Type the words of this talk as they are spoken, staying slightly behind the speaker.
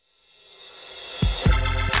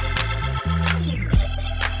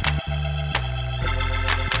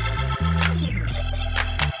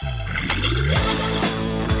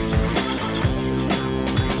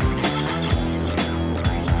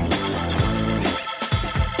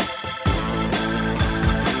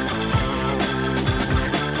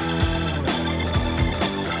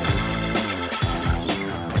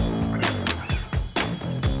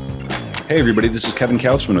Hey, everybody, this is Kevin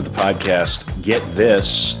Kautzman with the podcast Get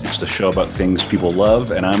This. It's the show about things people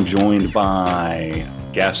love, and I'm joined by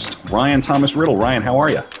guest Ryan Thomas Riddle. Ryan, how are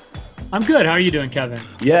you? I'm good. How are you doing, Kevin?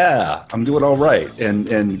 Yeah, I'm doing all right.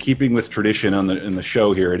 And keeping with tradition in the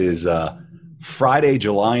show here, it is Friday,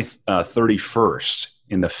 July 31st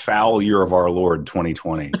in the foul year of our Lord,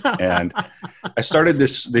 2020. And I started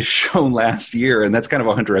this show last year, and that's kind of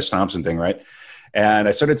a Hunter S. Thompson thing, right? And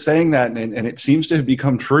I started saying that, and it seems to have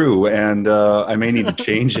become true, and I may need to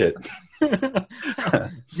change it.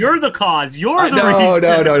 You're the cause. You're the reason.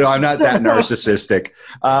 No. I'm not that narcissistic.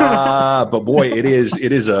 But boy, it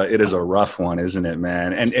is a rough one, isn't it,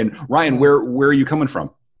 man? And Ryan, where are you coming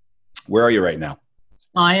from? Where are you right now?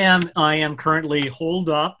 I am currently holed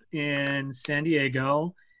up in San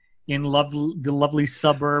Diego, in the lovely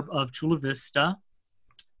suburb of Chula Vista,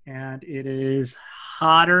 and it is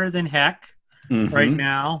hotter than heck. Right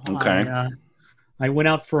now. Okay. I went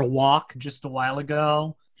out for a walk just a while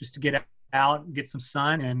ago just to get out and get some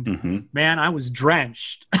sun, and man, I was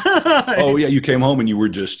drenched. Oh yeah, you came home and you were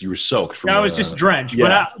soaked. From I was just drenched,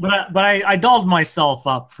 yeah. but I dolled myself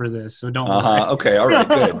up for this, so don't worry. Okay, all right,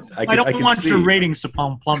 good. I don't want your ratings to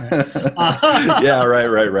plummet. Yeah,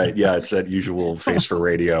 right. Yeah, it's that usual face for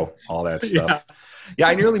radio, all that stuff. Yeah,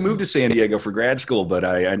 I nearly moved to San Diego for grad school, but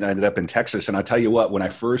I ended up in Texas. And I'll tell you what, when I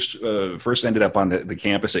first ended up on the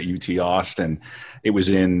campus at UT Austin, it was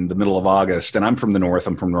in the middle of August. And I'm from the north.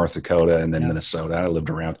 I'm from North Dakota and then Minnesota. I lived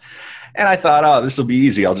around. And I thought, oh, this will be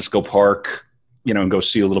easy. I'll just go park, and go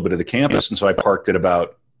see a little bit of the campus. And so I parked at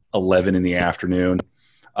about 11 in the afternoon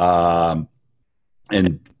and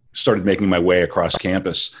started making my way across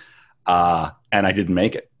campus. And I didn't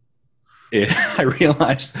make it. I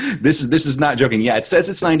realized this is not joking. Yeah, it says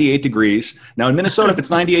it's 98 degrees. Now in Minnesota, if it's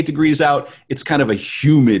 98 degrees out, it's kind of a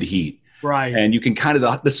humid heat. Right. And you can kind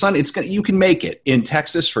of, the sun, you can make it. In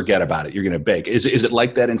Texas, forget about it. You're going to bake. Is it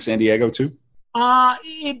like that in San Diego too?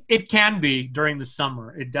 It can be during the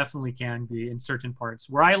summer. It definitely can be in certain parts.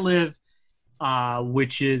 Where I live,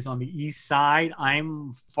 which is on the east side,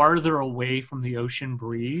 I'm farther away from the ocean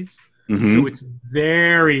breeze. Mm-hmm. So it's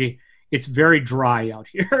very dry out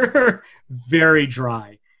here, very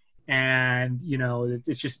dry. And,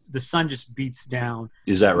 it's just, the sun just beats down.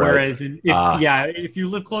 Is that right? Whereas, if you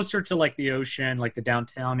live closer to like the ocean, like the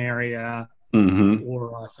downtown area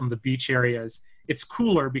or some of the beach areas, it's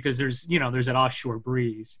cooler because there's an offshore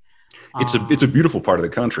breeze. It's a beautiful part of the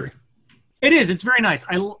country. It is. It's very nice.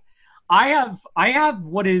 I have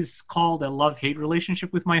what is called a love-hate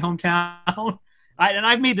relationship with my hometown. And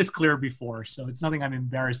I've made this clear before, so it's nothing I'm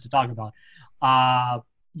embarrassed to talk about.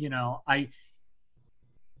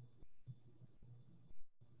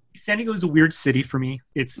 San Diego is a weird city for me.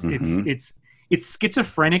 It's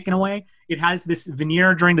schizophrenic in a way. It has this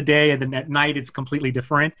veneer during the day, and then at night it's completely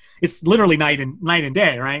different. It's literally night and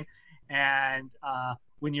day, right? And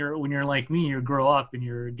when you're like me, you grow up and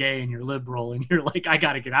you're gay and you're liberal and you're like, I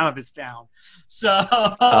got to get out of this town. So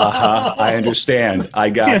I understand.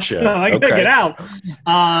 I gotcha. I got to get out.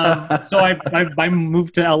 So I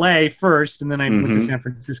moved to LA first, and then I went to San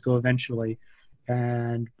Francisco eventually.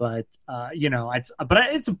 But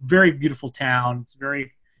it's a very beautiful town. It's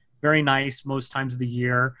very, very nice most times of the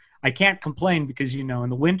year. I can't complain because, in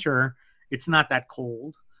the winter, it's not that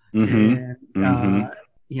cold. It's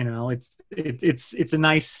a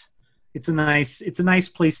nice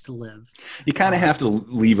place to live. You kind of have to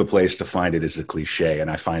leave a place to find it, is a cliche,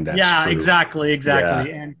 and I find that's true. Exactly.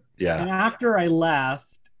 And after I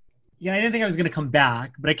left, I didn't think I was going to come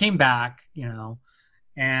back, but I came back,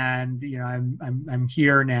 and I'm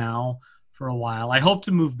here now for a while. I hope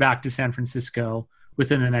to move back to San Francisco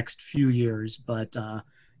within the next few years, but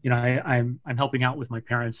I'm helping out with my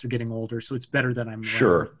parents. They're getting older, so it's better that I'm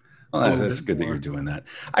sure. Well, that's good that you're doing that.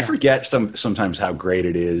 I forget sometimes how great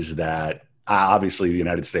it is that obviously the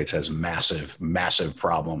United States has massive, massive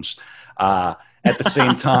problems. At the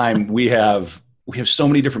same time, we have so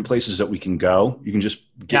many different places that we can go. You can just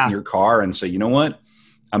get in your car and say, you know what,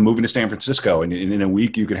 I'm moving to San Francisco, and in a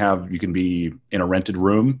week you can be in a rented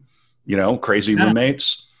room. Crazy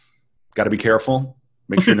roommates. Got to be careful.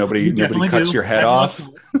 Make sure nobody cuts your head off.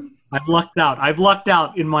 I've lucked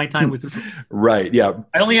out in my time with Right, yeah.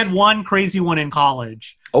 I only had one crazy one in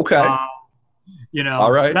college. Okay.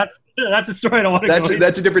 All right. That's a story I don't want to go into.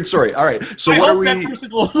 That's a different story. All right. So I hope that person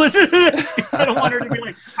will listen to this because I don't want her to be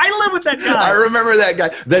like, I live with that guy. I remember that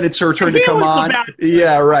guy. Then it's her turn to come on.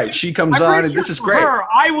 Yeah, right. She comes on, and this is great.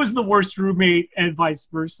 I was the worst roommate and vice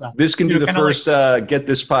versa. This can be the first Get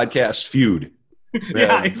This podcast feud.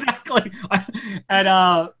 Yeah, exactly.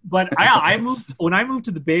 But I moved when I moved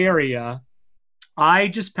to the Bay Area. I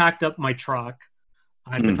just packed up my truck,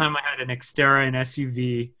 At the time, I had an Xterra, an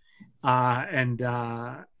SUV, and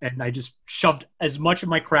I just shoved as much of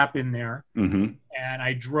my crap in there. Mm-hmm. And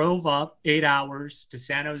I drove up 8 hours to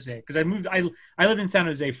San Jose because I moved. I lived in San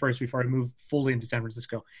Jose first before I moved fully into San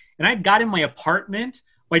Francisco, and I got in my apartment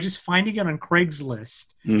by just finding it on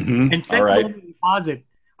Craigslist and sent a little deposit.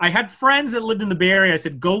 I had friends that lived in the Bay Area. I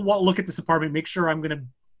said, "Go look at this apartment. Make sure I'm gonna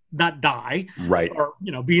not die, right? Or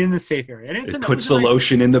be in the safe area." And it puts the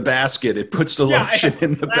lotion in the basket. It puts the lotion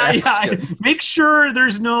in the basket. Yeah. Make sure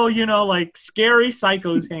there's no like scary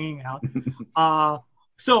psychos hanging out.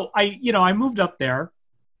 So I moved up there,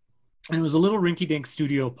 and it was a little rinky-dink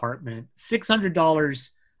studio apartment,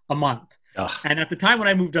 $600 a month. Ugh. And at the time when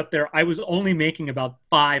I moved up there, I was only making about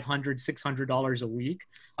 $500, $600 a week.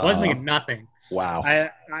 I was making nothing. Wow.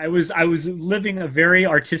 I was living a very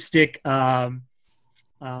artistic, bohemian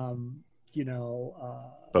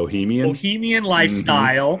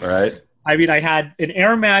lifestyle. Right. I mean, I had an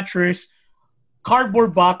air mattress,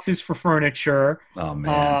 cardboard boxes for furniture. Oh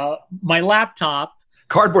man. My laptop.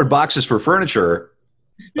 Cardboard boxes for furniture.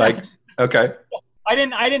 Like, okay. I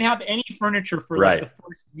didn't have any furniture for the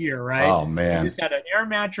first year, right? Oh man. I just had an air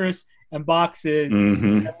mattress and boxes.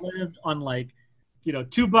 Mm-hmm. I lived on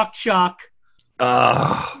 $2 chuck,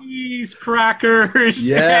 cheese, crackers,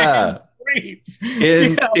 yeah, grapes.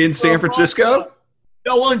 In San Francisco?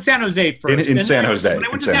 No, well, in San Jose first. In San Jose. When I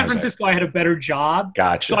went to San Francisco, I had a better job.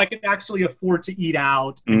 Gotcha. So I could actually afford to eat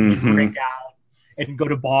out and drink out and go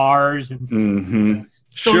to bars and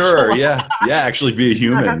sure, yeah, actually be a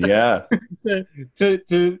human, yeah.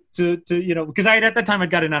 to because at that time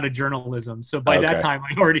I'd gotten out of journalism, so by that time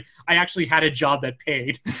I actually had a job that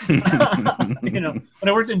paid. When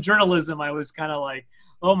I worked in journalism, I was kind of like,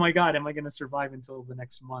 oh my god, am I going to survive until the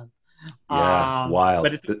next month? Yeah, wild.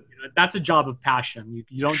 But that's a job of passion.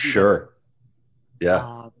 You don't do sure. That.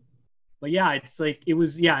 Yeah. But yeah, it's like it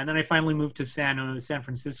was. Yeah, and then I finally moved to San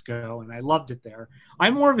Francisco, and I loved it there.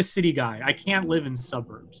 I'm more of a city guy. I can't live in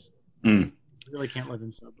suburbs. I really can't live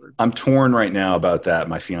in suburbs. I'm torn right now about that.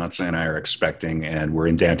 My fiance and I are expecting, and we're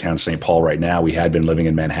in downtown St. Paul right now. We had been living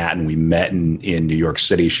in Manhattan. We met in New York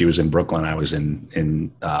City. She was in Brooklyn. I was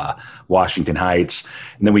in Washington Heights.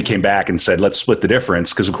 And then we came back and said, let's split the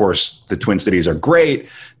difference. Because, of course, the Twin Cities are great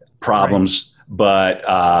problems. Right. But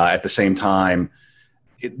at the same time,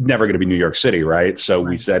 it's never going to be New York City, right? So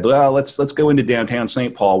we said, well, let's go into downtown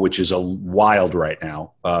St. Paul, which is a wild right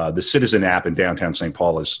now. The Citizen app in downtown St.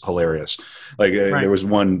 Paul is hilarious. There was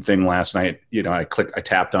one thing last night, I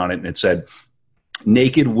tapped on it and it said,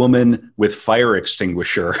 naked woman with fire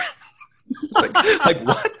extinguisher. like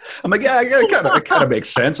what? I'm like, yeah, it kind of makes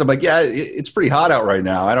sense. I'm like, yeah, it's pretty hot out right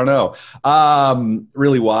now. I don't know.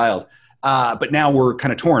 Really wild. But now we're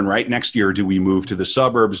kind of torn, right? Next year, do we move to the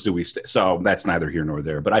suburbs? Do we so that's neither here nor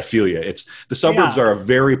there. But I feel you. The suburbs are a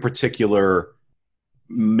very particular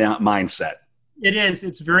mindset. It is.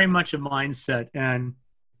 It's very much a mindset. And,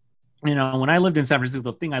 when I lived in San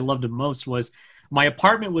Francisco, the thing I loved the most was my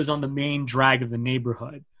apartment was on the main drag of the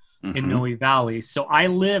neighborhood in Noe Valley. So I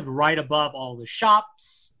lived right above all the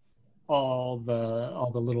shops, all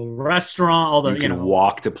the little restaurant, you can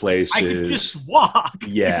walk to places. I could just walk.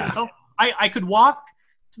 Yeah. I could walk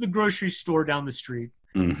to the grocery store down the street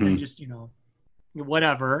and just,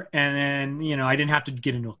 whatever. And then, I didn't have to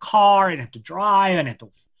get into a car. I didn't have to drive. I didn't have to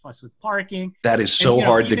fuss with parking. That is so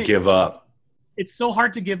hard to give up. It's so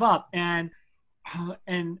hard to give up. And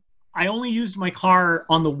I only used my car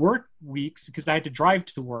on the work weeks because I had to drive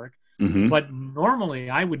to work. But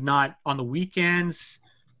normally I would not on the weekends.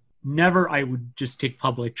 Never. I would just take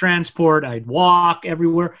public transport. I'd walk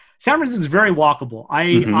everywhere. San Francisco is very walkable.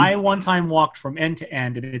 I one time walked from end to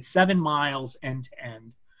end, and it's 7 miles end to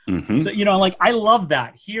end. So I love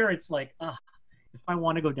that. Here it's like, if I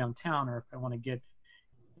want to go downtown, or if I want to get,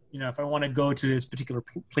 if I want to go to this particular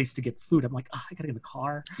place to get food, I'm like, I gotta get in the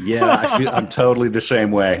car. Yeah, I'm totally the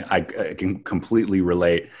same way. I can completely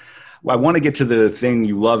relate. Well, I want to get to the thing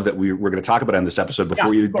you love that we're going to talk about in this episode.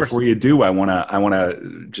 Before you do, I want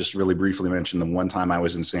to just really briefly mention the one time I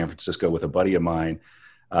was in San Francisco with a buddy of mine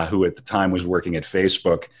who at the time was working at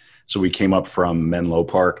Facebook. So we came up from Menlo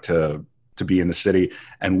Park to be in the city,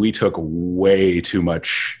 and we took way too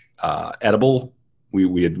much edible.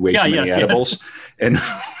 We had way too many edibles, and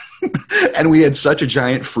and we had such a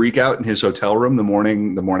giant freak out in his hotel room the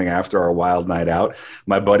morning after our wild night out.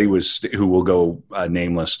 My buddy who will go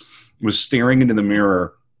nameless, was staring into the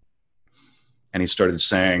mirror, and he started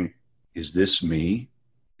saying, "Is this me?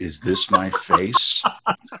 Is this my face?"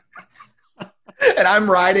 And I'm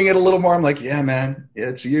riding it a little more. I'm like, "Yeah, man, yeah,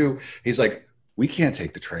 it's you." He's like, "We can't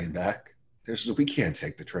take the train back. We can't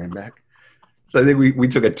take the train back." So I think we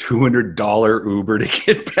took a $200 Uber to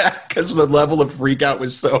get back because the level of freak out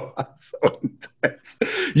was so intense.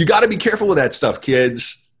 You got to be careful with that stuff,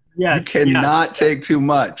 kids. Yes, you cannot take too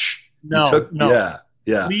much. No.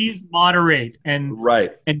 Yeah. Please moderate and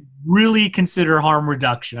right. And really consider harm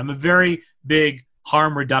reduction. I'm a very big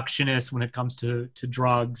harm reductionist when it comes to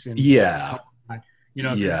drugs and if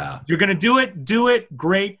you're going to do it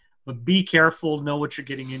great, but be careful, know what you're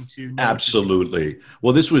getting into. Absolutely.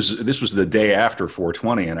 Well, this was the day after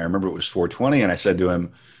 420, and I remember it was 420, and I said to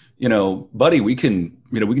him, buddy, we can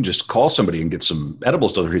just call somebody and get some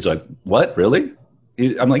edibles delivered. He's like, what, really?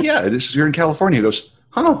 I'm like, yeah, this is here in California. He goes,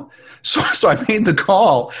 oh. So I made the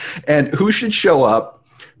call, and who should show up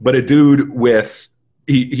but a dude with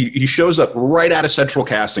he shows up right out of Central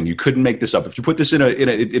Casting. You couldn't make this up. If you put this in a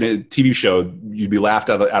TV show, you'd be laughed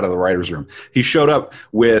out of the writer's room. He showed up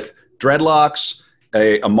with dreadlocks,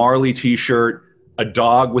 a Marley T-shirt, a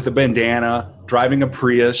dog with a bandana, driving a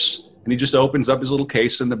Prius, and he just opens up his little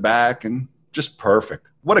case in the back, and just perfect.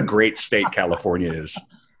 What a great state California is.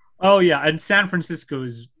 Oh yeah, and San Francisco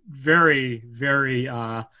is very, very.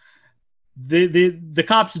 The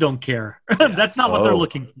cops don't care. Yeah. That's not what they're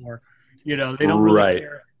looking for. They don't really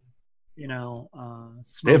care.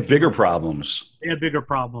 They have bigger problems.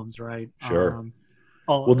 Right? Sure.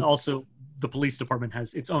 Also, the police department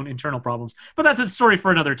has its own internal problems, but that's a story for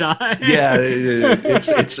another time. Yeah,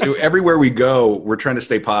 it's everywhere we go, we're trying to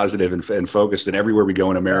stay positive and focused, and everywhere we go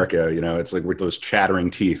in America, it's like with those chattering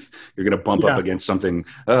teeth, you're going to bump up against something,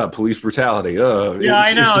 police brutality,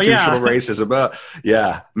 institutional racism.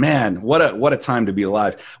 Man, what a time to be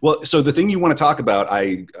alive. Well, so the thing you want to talk about,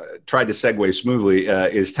 I tried to segue smoothly,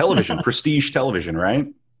 is television, prestige television, right?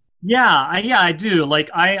 Yeah, I do. Like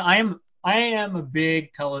I am a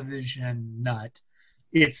big television nut.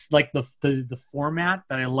 It's like the format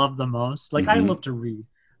that I love the most. Like I love to read.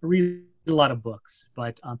 I read a lot of books,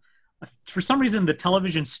 but for some reason the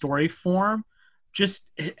television story form just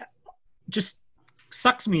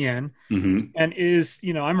sucks me in. And is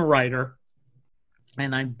I'm a writer,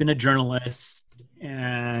 and I've been a journalist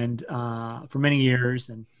and for many years,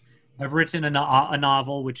 and I've written a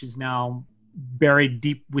novel which is now buried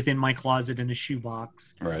deep within my closet in a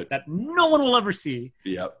shoebox that no one will ever see.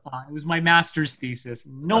 Yep. It was my master's thesis.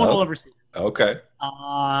 No one will ever see. Okay.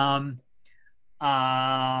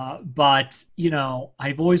 But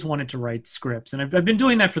I've always wanted to write scripts, and I've been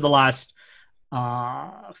doing that for the last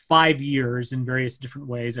 5 years in various different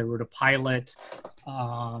ways. I wrote a pilot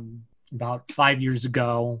about 5 years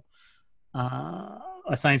ago,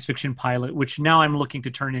 a science fiction pilot, which now I'm looking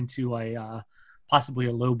to turn into possibly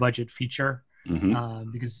a low budget feature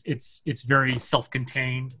because it's very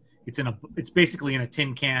self-contained. It's basically in a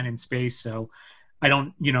tin can in space. So I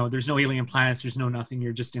don't, there's no alien planets. There's no nothing.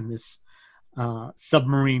 You're just in this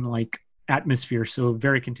submarine like atmosphere. So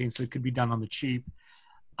very contained. So it could be done on the cheap.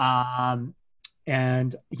 And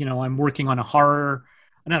I'm working on a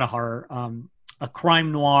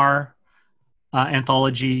crime noir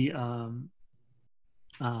anthology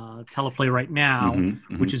teleplay right now,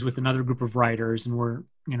 which is with another group of writers, and we're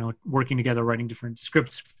working together writing different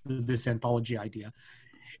scripts for this anthology idea.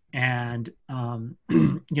 And I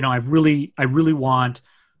really want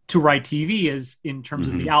to write TV as in terms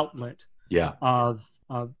of the outlet of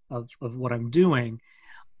what I'm doing,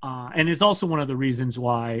 and it's also one of the reasons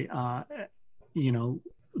why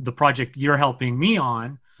the project you're helping me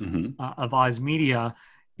on of Oz Media.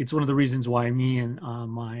 It's one of the reasons why me and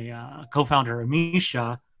my co-founder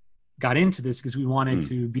Amisha got into this, because we wanted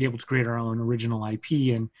to be able to create our own original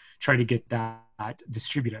IP and try to get that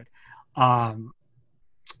distributed.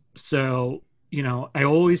 So I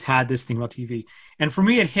always had this thing about TV, and for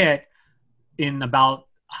me, it hit in about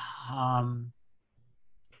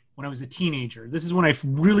when I was a teenager. This is when I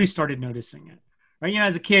really started noticing it. Right,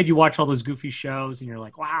 as a kid, you watch all those goofy shows, and you're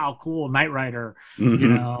like, "Wow, cool, Knight Rider,"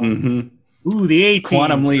 Ooh, the A-Team.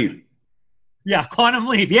 Quantum Leap. Yeah, Quantum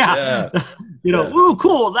Leap. Yeah. Ooh,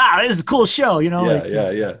 cool. That is a cool show.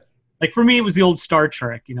 Yeah. Like for me, it was the old Star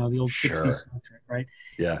Trek. The old 60s Star Trek, right?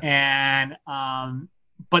 Yeah. And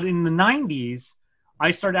but in the 90s, I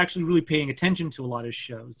started actually really paying attention to a lot of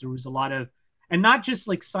shows. There was a lot of, and not just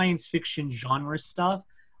like science fiction genre stuff.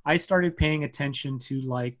 I started paying attention to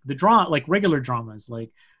like the drama, like regular dramas, like.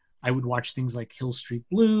 I would watch things like Hill Street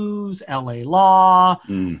Blues, L.A. Law,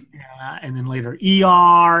 and then later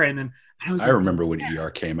ER, and then I remember when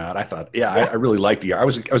ER came out. I thought, I really liked ER. I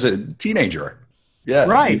was a teenager. Yeah.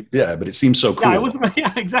 Right. Yeah, but it seems so cool. Yeah, it was.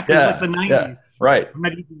 Yeah, exactly. Yeah, it was like the 90s. Yeah, right. I'm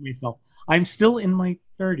not even myself. I'm still in my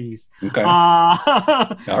 30s. Okay. All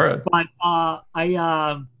right. But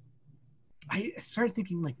I started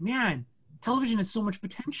thinking like, man, television has so much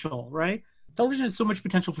potential, right? television has so much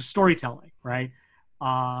potential for storytelling, right?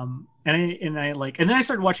 And then I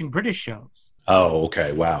started watching British shows. Oh,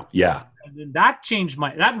 okay. Wow. Yeah. And then that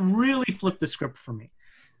really flipped the script for me.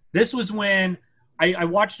 This was when I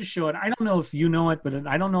watched a show, and I don't know if you know it, but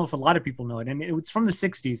I don't know if a lot of people know it. And it's from the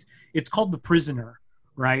 60s. It's called The Prisoner,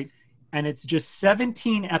 right? And it's just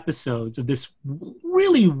 17 episodes of this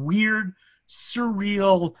really weird,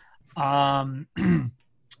 surreal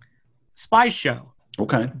spy show.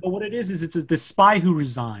 Okay. But what it is it's this spy who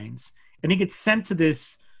resigns, and he gets sent to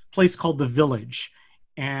this place called the Village.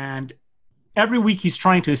 And every week he's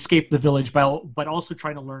trying to escape the village, but also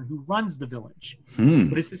trying to learn who runs the village.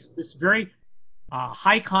 But it's this very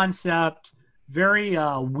high concept, very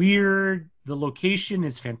weird. The location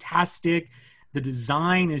is fantastic. The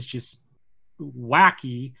design is just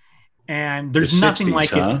wacky. And there's nothing 60s,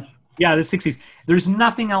 like it. Yeah, the 60s. There's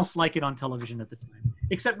nothing else like it on television at the time,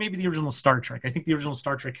 except maybe the original Star Trek. I think the original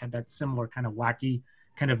Star Trek had that similar kind of wacky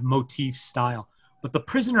kind of motif style. But The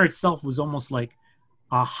Prisoner itself was almost like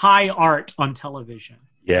a high art on television.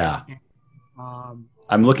 Yeah.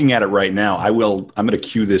 I'm looking at it right now. I'm going to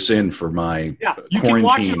cue this in for my you can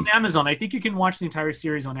watch it on Amazon. I think you can watch the entire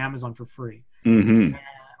series on Amazon for free. Mm-hmm.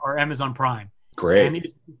 Or Amazon Prime. Great. And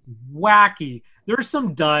it's wacky. There's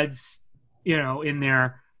some duds, in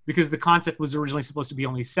there, because the concept was originally supposed to be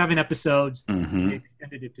only 7 episodes. Mm-hmm. They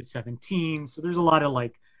extended it to 17. So there's a lot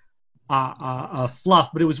of fluff,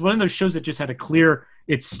 but it was one of those shows that just had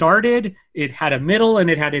it started, it had a middle, and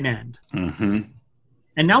it had an end. Mm-hmm.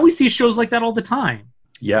 And now we see shows like that all the time.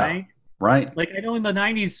 Yeah. Right. Like, I know in the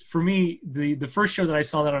 90s, for me, the first show that I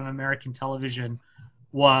saw that on American television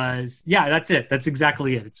was, that's it. That's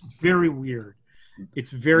exactly it. It's very weird.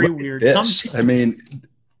 It's very weird. Look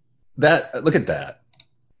at that.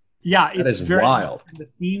 Yeah, it's very wild. The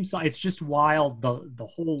theme song, it's just wild, the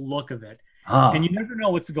whole look of it. Huh. And you never know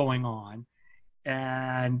what's going on.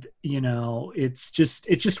 And, it's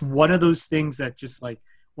just one of those things that just like,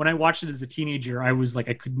 when I watched it as a teenager, I was like,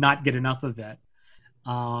 I could not get enough of it.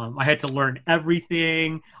 I had to learn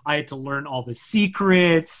everything. I had to learn all the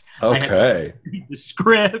secrets. Okay. I had to read the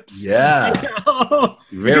scripts. Yeah.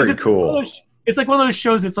 Very cool. It's like one of those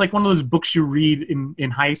shows. It's like one of those books you read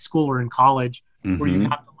in high school or in college, mm-hmm. where you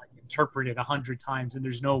have to interpret it 100 times, and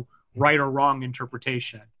there's no right or wrong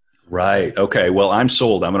interpretation. Right. Okay. Well, I'm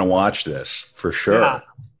sold. I'm going to watch this for sure. Yeah.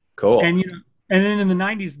 Cool. And then in the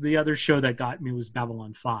 90s, the other show that got me was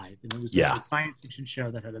Babylon 5. And it was like a science fiction show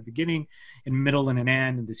that had a beginning and middle and an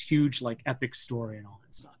end, and this huge epic story and all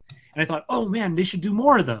that stuff. And I thought, oh man, they should do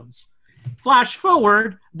more of those. Flash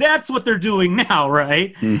forward, that's what they're doing now,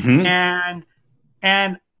 right? Mm-hmm.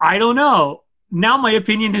 And I don't know. Now my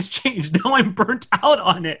opinion has changed. Now I'm burnt out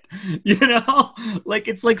on it.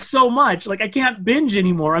 It's like so much. Like I can't binge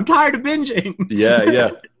anymore. I'm tired of binging.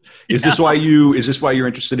 Yeah. Is this why you're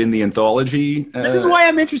interested in the anthology? This is why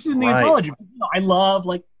I'm interested in the anthology. I love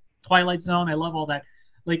Twilight Zone. I love all that.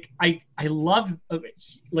 I love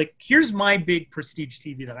here's my big prestige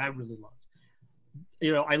TV that I really love.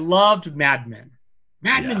 I loved Mad Men.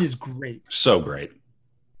 Mad Men is great. So great.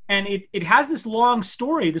 And it has this long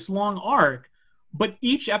story, this long arc, but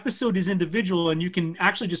each episode is individual, and you can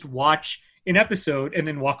actually just watch an episode and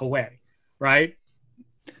then walk away, right?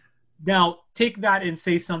 Now, take that and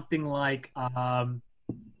say something like,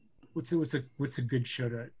 what's a good show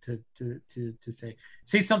to say?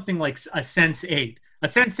 Say something like a Sense8. A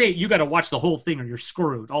Sense8, you got to watch the whole thing or you're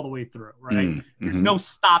screwed all the way through, right? Mm-hmm. There's no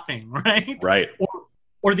stopping, right? Right.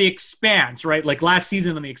 Or The Expanse, right? Like last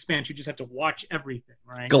season on The Expanse, you just have to watch everything,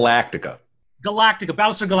 right? Galactica,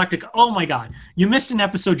 Battlestar Galactica. Oh my God. You missed an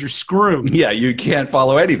episode, you're screwed. Yeah, you can't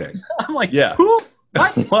follow anything. I'm like, who?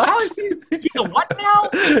 What? What? How is he's a what now?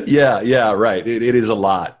 Yeah, right. It is a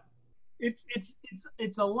lot. It's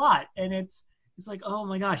a lot. And it's like, oh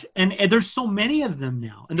my gosh. And there's so many of them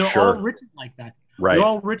now. And they're all written like that. Right. They're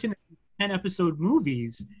all written in 10-episode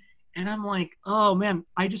movies. And I'm like, oh man,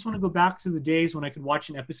 I just want to go back to the days when I could watch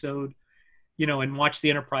an episode, and watch the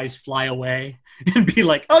Enterprise fly away and be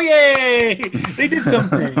like, oh yay, they did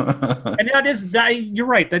something. And you're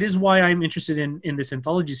right. That is why I'm interested in this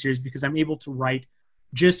anthology series, because I'm able to write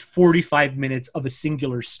just 45 minutes of a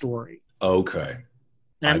singular story. Okay.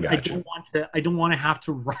 And I don't want to have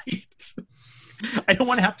to write. I don't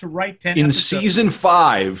want to have to write 10 in episodes. Season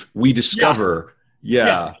 5, we discover.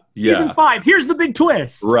 Yeah. Season 5. Here's the big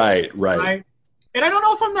twist. Right. And I don't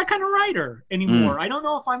know if I'm that kind of writer anymore. I don't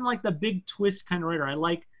know if I'm like the big twist kind of writer. I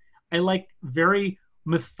like very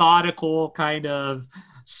methodical kind of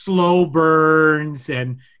slow burns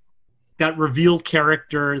and that revealed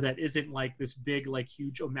character that isn't like this big, like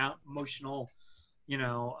huge emotional,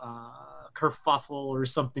 kerfuffle or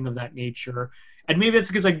something of that nature. And maybe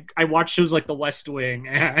it's because I watch shows like The West Wing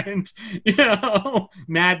and,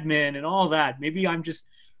 Mad Men and all that. Maybe I'm just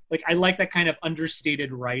like, I like that kind of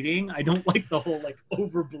understated writing. I don't like the whole like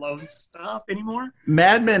overblown stuff anymore.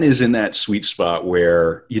 Mad Men is in that sweet spot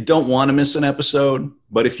where you don't want to miss an episode,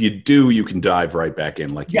 but if you do, you can dive right back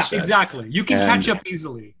in, like you said. Yeah, exactly. You can catch up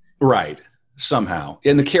easily. Right. Somehow.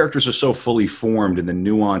 And the characters are so fully formed and the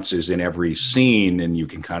nuances in every scene, and you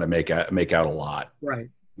can kind of make out a lot. Right.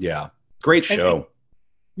 Yeah. Great show.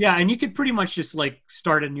 And you could pretty much just like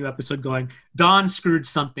start a new episode going, Don screwed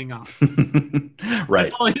something up.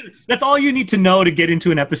 Right. That's all you need to know to get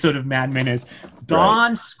into an episode of Mad Men is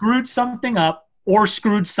Don screwed something up or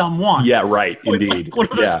screwed someone. Yeah, right. So indeed. Like one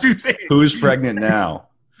of those two things. Who's pregnant now?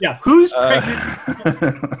 Yeah, who's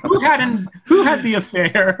pregnant? Who had the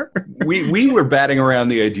affair? we were batting around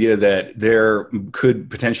the idea that there could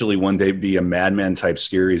potentially one day be a Mad Men type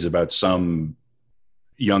series about some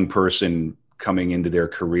young person coming into their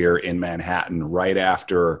career in Manhattan right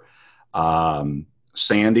after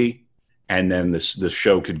Sandy, and then the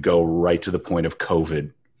show could go right to the point of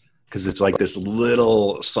COVID, because it's like this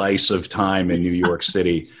little slice of time in New York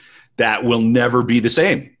City that will never be the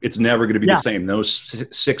same. It's never going to be the same. Those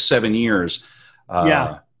 6-7 years.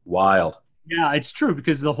 Wild. Yeah, it's true,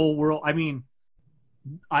 because the whole world, I mean,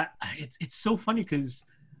 it's so funny because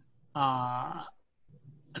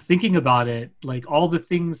thinking about it, like all the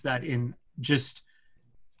things that in just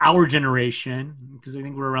our generation, because I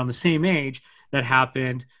think we're around the same age, that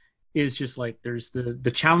happened is just like there's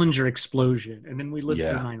the Challenger explosion, and then we lived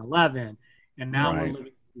through 9/11, and now we're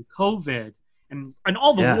living through COVID, and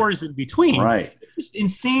all the wars in between. Right. It's just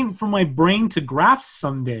insane for my brain to grasp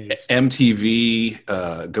some days. MTV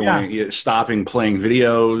stopping playing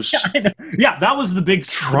videos. Yeah, that was the big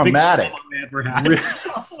traumatic. I ever had.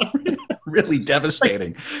 Really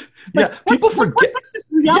devastating. People forget. What's this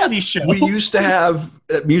reality show? We used to have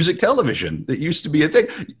music television. That used to be a thing.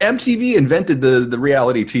 MTV invented the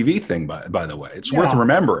reality TV thing, by the way. It's worth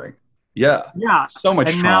remembering. Yeah. So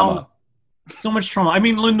much trauma. So much trauma. I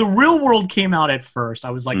mean, when The Real World came out at first, I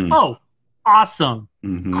was like, oh, awesome.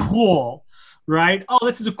 Cool. Right? Oh,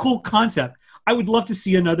 this is a cool concept. I would love to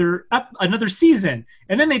see another season.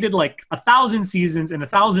 And then they did like 1,000 seasons and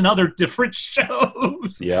 1,000 other different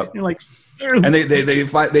shows. Yep. You're like, and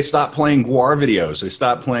they stopped playing GWAR videos. They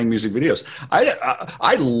stopped playing music videos.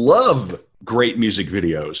 I love great music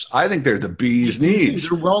videos. I think they're the bee's knees.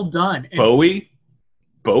 They're well done. And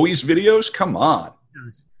Bowie's videos. Come on.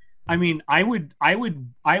 I mean, I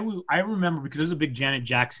remember, because I was a big Janet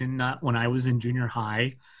Jackson nut when I was in junior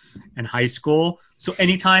high and high school. So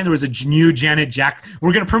anytime there was a new Janet Jackson,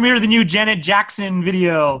 we're going to premiere the new Janet Jackson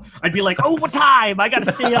video, I'd be like, oh, what time? I got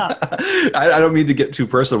to stay up. I don't mean to get too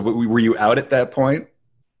personal, but were you out at that point?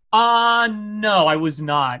 No, I was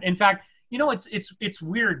not. In fact, it's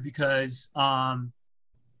weird because I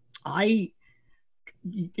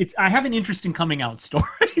have an interesting coming out story,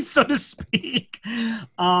 so to speak.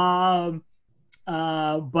 But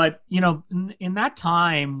in that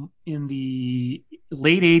time, in the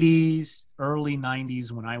late 80s, early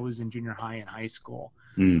 90s, when I was in junior high and high school,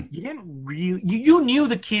 you didn't really, you knew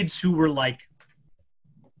the kids who were like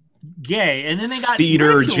gay, and then they got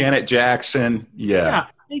theater, ridiculed. Janet Jackson. Yeah.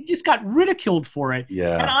 They just got ridiculed for it.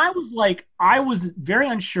 Yeah. And I was very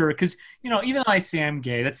unsure, because, even though I say I'm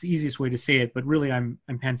gay, that's the easiest way to say it, but really I'm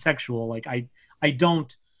pansexual. Like I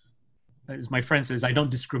don't, as my friend says, I don't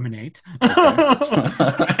discriminate.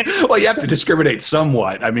 Okay. Well, you have to discriminate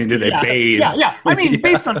somewhat. I mean, do they bathe? Yeah. I mean,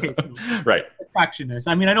 based on taste. Right. Attractionness.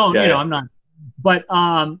 I mean, I don't, I'm not, but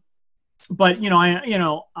I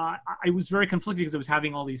was very conflicted because I was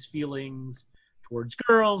having all these feelings towards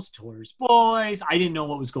girls, towards boys. I didn't know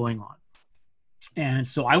what was going on. And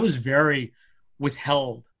so I was very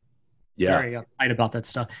withheld, very uptight about that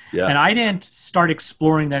stuff. Yeah. And I didn't start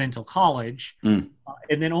exploring that until college. And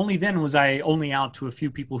then only then was I only out to a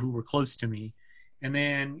few people who were close to me. And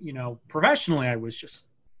then, professionally, I was just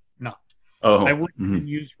not. I worked in a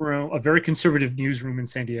newsroom, a very conservative newsroom in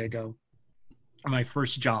San Diego, my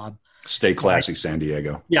first job. Stay classy, San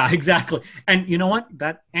Diego. Yeah, exactly. And you know what?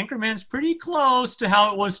 That Anchorman's pretty close to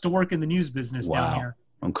how it was to work in the news business down here.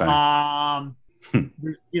 Okay.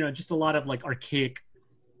 There's, just a lot of like archaic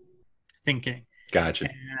thinking. Gotcha.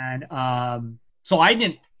 And so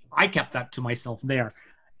I kept that to myself there.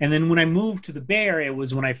 And then when I moved to the Bay Area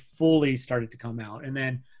was when I fully started to come out. And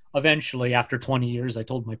then eventually, after 20 years, I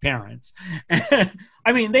told my parents.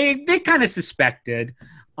 I mean, they kind of suspected.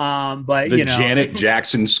 But the Janet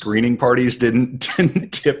Jackson screening parties didn't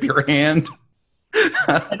tip your hand.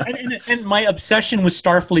 and my obsession with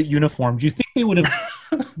Starfleet uniforms. You think he would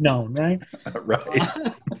have known, right?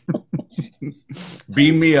 Right.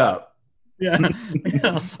 Beam me up. Yeah,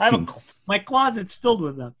 I have my closet's filled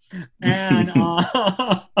with them, and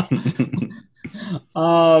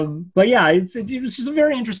but yeah, it was just a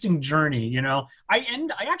very interesting journey. You know, I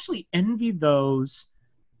actually envy those.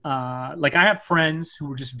 Like I have friends who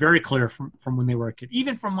were just very clear from when they were a kid,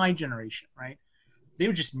 even from my generation, right? They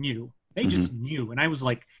were just knew. They just knew, and I was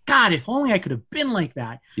like, God, if only I could have been like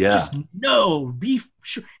that. Yeah. Just know, be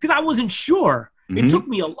sure, because I wasn't sure. It took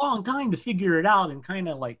me a long time to figure it out, and kind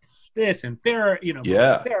of like this and there, you know,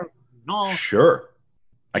 yeah, there and all. Sure,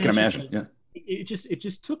 I And can it's imagine. like, Yeah, it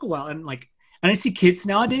just took a while, and like, and I see kids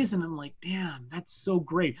nowadays, and I'm like, damn, that's so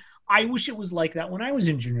great. I wish it was like that when I was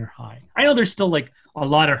in junior high. I know there's still like a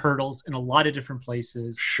lot of hurdles in a lot of different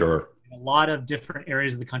places, sure. a lot of different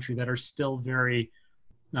areas of the country that are still very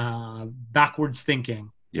backwards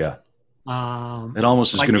thinking. Yeah. It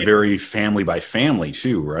almost is like going to vary family by family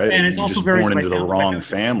too, right? And it's You're also just varies born by into the family, wrong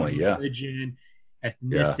family. Yeah. Religion,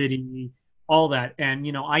 ethnicity, all that. And,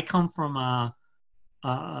 you know, I come from a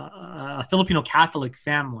Filipino Catholic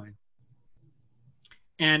family,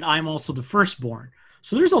 and I'm also the firstborn.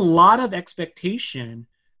 So there's a lot of expectation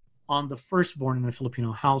on the firstborn in a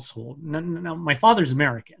Filipino household. Now my father's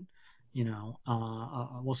American, you know,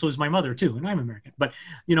 well, so is my mother too, and I'm American. But,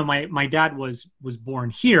 you know, my dad was born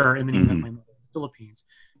here, and then he met my mother in the Philippines.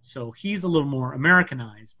 So he's a little more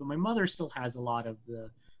Americanized, but my mother still has a lot of the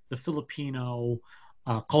Filipino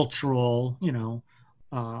cultural, you know,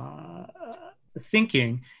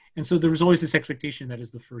 thinking. And so there was always this expectation that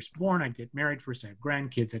as the firstborn, I'd get married first, I'd have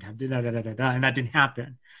grandkids, I'd have da-da-da-da-da, and that didn't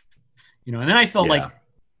happen. You know, and then I felt like,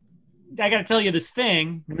 I got to tell you this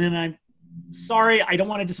thing, and then I'm sorry, I don't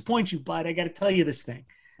want to disappoint you, but I got to tell you this thing.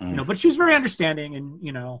 You know, but she was very understanding and,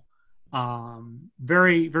 you know,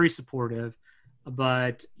 very, very supportive.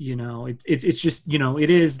 But, you know, it's just, you know, it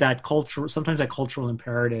is that cultural, sometimes that cultural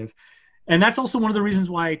imperative. And that's also one of the reasons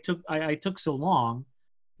why I took so long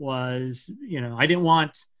was, you know, I didn't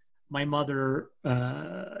want my mother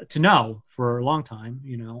to know for a long time.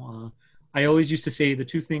 You know, I always used to say the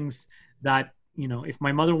two things that, you know, if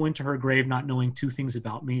my mother went to her grave not knowing two things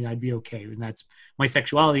about me, I'd be okay. And that's my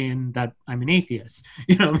sexuality and that I'm an atheist,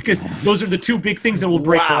 you know, because those are the two big things that will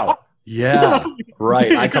break her heart. Yeah,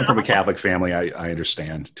 right. I come from a Catholic family. I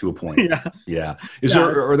understand to a point. Yeah.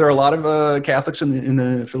 Are there a lot of Catholics in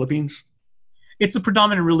the Philippines? It's the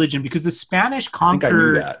predominant religion because the Spanish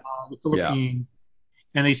conquered the Philippines,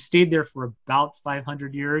 and they stayed there for about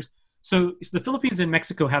 500 years. So the Philippines and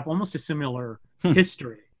Mexico have almost a similar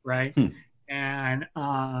history, right? And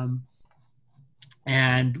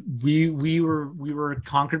we were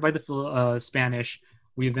conquered by the Spanish.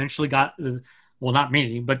 We eventually got well, not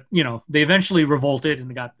me, but you know, they eventually revolted and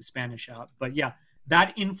they got the Spanish out. But yeah,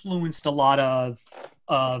 that influenced a lot of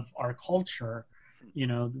our culture. You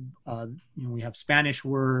know, we have Spanish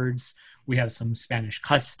words, we have some Spanish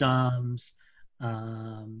customs,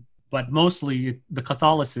 but mostly the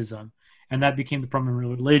Catholicism, and that became the prominent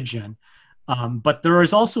religion. But there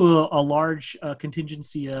is also a large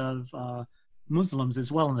contingency of Muslims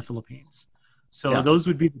as well in the Philippines. So those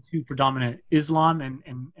would be the two predominant. Islam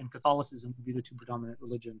and Catholicism would be the two predominant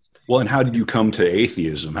religions. Well, and how did you come to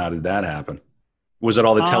atheism? How did that happen? Was it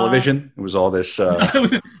all the television? It was all this.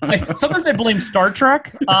 Sometimes I blame Star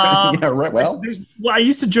Trek. Yeah, right. Well, I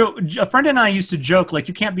used to joke. A friend and I used to joke like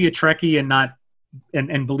you can't be a Trekkie and not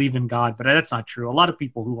and believe in God, but that's not true. A lot of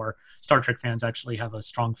people who are Star Trek fans actually have a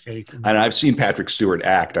strong faith. And I've seen Patrick Stewart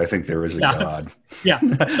act. I think there is a God. Yeah,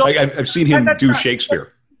 so, I've seen him do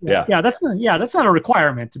Shakespeare. Yeah, that's not a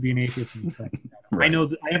requirement to be an atheist. Right. I know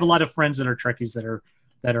that I have a lot of friends that are Trekkies that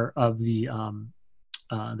are of the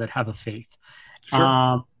that have a faith.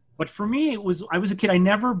 Sure. But for me, I was a kid. I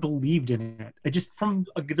never believed in it. I just from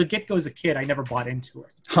the get go as a kid, I never bought into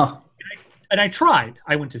it. Huh. And I tried.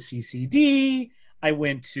 I went to CCD. I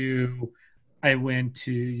went to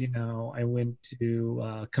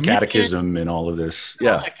catechism and all of this.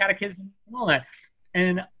 Yeah, catechism and all that.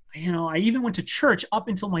 And you know, I even went to church up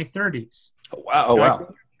until my 30s. Oh, wow. I went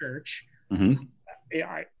to church.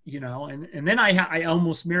 You know, and then I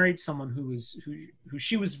almost married someone who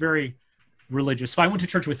she was very religious. So I went to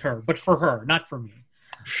church with her, but for her, not for me.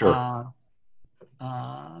 Sure.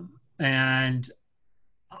 And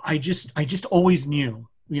I just always knew,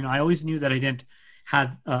 you know, I always knew that I didn't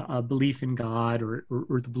have a belief in God or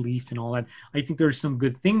the belief in all that. I think there's some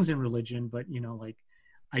good things in religion, but you know, like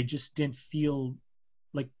I just didn't feel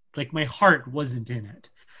like my heart wasn't in it.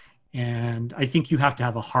 And I think you have to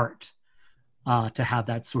have a heart to have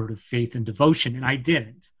that sort of faith and devotion. And I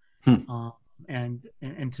didn't. And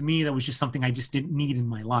to me, that was just something I just didn't need in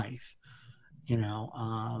my life.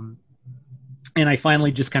 And I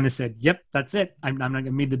finally just kind of said, yep, that's it. I'm not going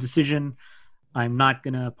to make the decision. I'm not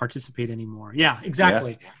going to participate anymore. Yeah,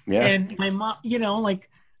 exactly. Yeah. And my mom,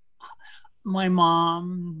 my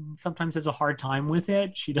mom sometimes has a hard time with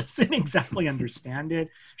it. She doesn't exactly understand it.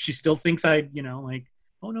 She still thinks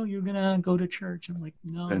oh no, you're going to go to church. I'm like,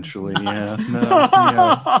 no. Eventually, yeah.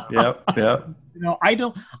 Yep.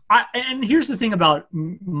 And here's the thing about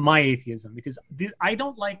my atheism, because I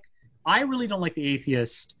really don't like the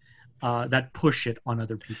atheist that push it on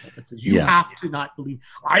other people. That says you have to not believe.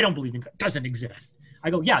 I don't believe in God. It doesn't exist. I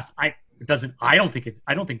go, yes, it doesn't. I don't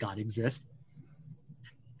think God exists.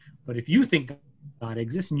 But if you think God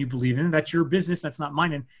exists and you believe in it, that's your business. That's not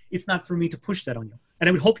mine, and it's not for me to push that on you. And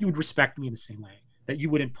I would hope you would respect me in the same way, that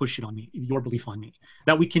you wouldn't push it on me, your belief on me.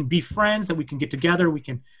 That we can be friends. That we can get together. We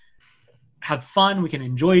can have fun. We can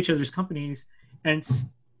enjoy each other's companies, and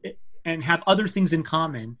have other things in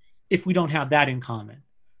common if we don't have that in common.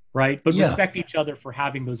 Right. But respect each other for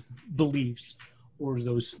having those beliefs or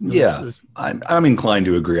those. I'm inclined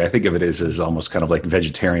to agree. I think of it as almost kind of like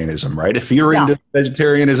vegetarianism, right? If you're into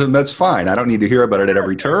vegetarianism, that's fine. I don't need to hear about it at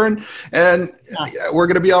every turn, and we're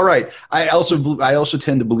going to be all right. I also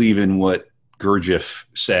tend to believe in what Gurdjieff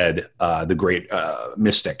said, the great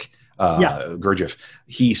mystic. Gurdjieff.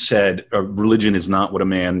 He said, religion is not what a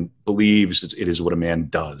man believes, it is what a man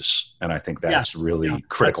does. And I think that's really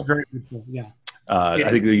critical. That's very good. Yeah. I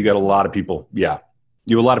think that you got a lot of people. Yeah.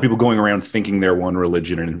 You have a lot of people going around thinking they're one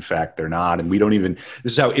religion, and in fact they're not. And we don't even,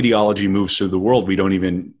 this is how ideology moves through the world. We don't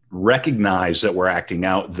even recognize that we're acting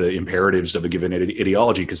out the imperatives of a given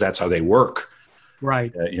ideology, because that's how they work.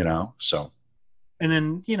 Right. So. And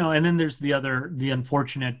then there's the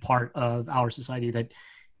unfortunate part of our society that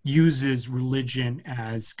uses religion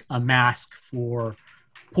as a mask for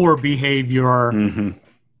poor behavior. Mm-hmm.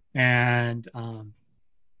 And,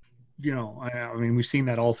 we've seen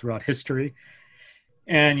that all throughout history.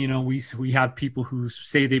 And, we have people who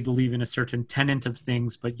say they believe in a certain tenet of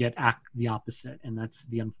things, but yet act the opposite. And that's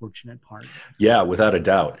the unfortunate part. Yeah, without a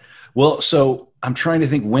doubt. Well, so I'm trying to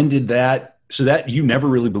think, when did that, so that you never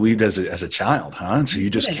really believed as a child, huh? So you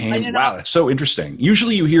just came, wow, that's so interesting.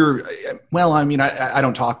 Usually you hear, I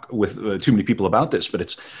don't talk with too many people about this,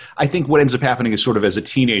 but I think what ends up happening is sort of as a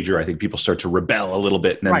teenager, I think people start to rebel a little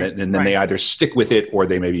bit, and then they either stick with it or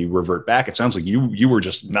they maybe revert back. It sounds like you were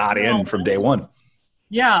just not in from day one.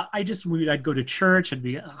 Yeah, I'd go to church. I'd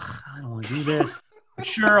be, I don't want to do this.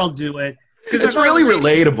 Sure, I'll do it. It's really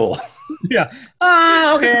relatable. Yeah.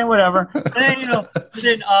 Okay, whatever. And then,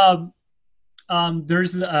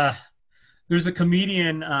 there's a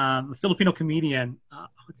comedian, a Filipino comedian.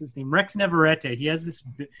 What's his name? Rex Navarrete. He has this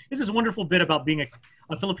wonderful bit about being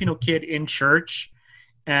a Filipino kid in church,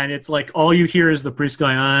 and it's like all you hear is the priest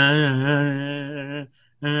going,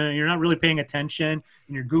 you're not really paying attention,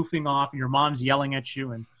 and you're goofing off, and your mom's yelling at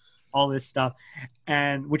you, and all this stuff,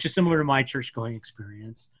 and which is similar to my church going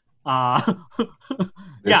experience.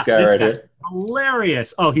 This guy right here,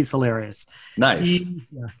 hilarious. Oh, he's hilarious. Nice.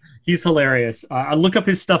 He's hilarious. I look up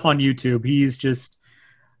his stuff on YouTube.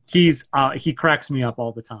 He cracks me up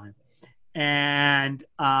all the time. And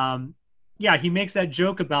he makes that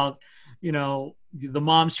joke about, the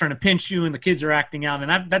mom's trying to pinch you and the kids are acting out.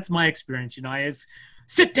 And that's my experience.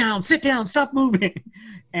 Sit down, stop moving.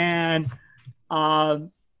 And I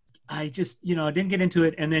just, didn't get into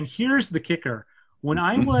it. And then here's the kicker. When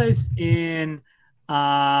I was in,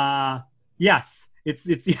 Jalapenoy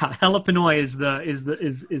is the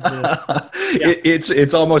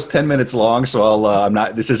It's almost 10 minutes long, so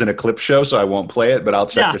this isn't a clip show, so I won't play it, but I'll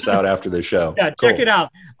check this out after the show. Yeah, cool. Check it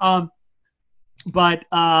out. I went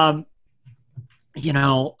to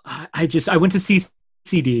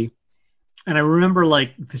CCD, and I remember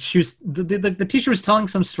the teacher was telling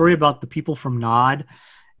some story about the people from Nod.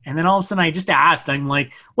 And then all of a sudden I just asked, I'm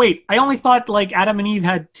like, wait, I only thought Adam and Eve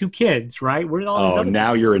had 2 kids, right? Where did all these other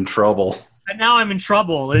now you're in trouble. And now I'm in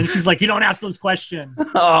trouble. And she's like, you don't ask those questions.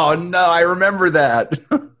 Oh no, I remember that.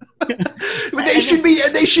 But they should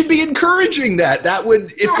be encouraging that. That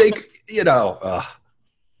would, if they,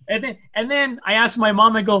 And then I asked my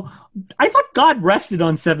mom, I go, I thought God rested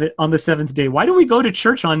on the 7th day. Why do we go to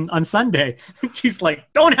church on Sunday? She's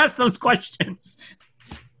like, don't ask those questions.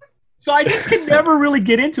 So I just could never really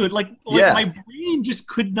get into it. My brain just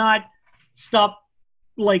could not stop.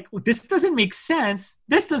 This doesn't make sense.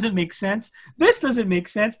 This doesn't make sense. This doesn't make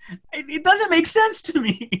sense. It doesn't make sense to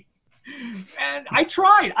me. And I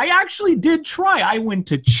tried. I actually did try. I went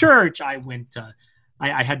to church. I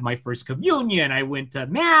had my first communion. I went to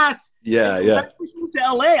mass. Yeah. When I first moved to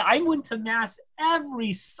LA, I went to mass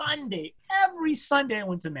every Sunday. Every Sunday I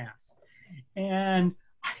went to mass. And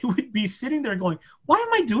I would be sitting there going, why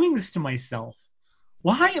am I doing this to myself?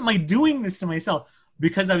 Why am I doing this to myself?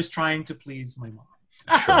 Because I was trying to please my mom.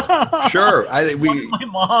 Sure. I wanted my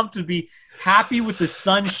mom to be happy with the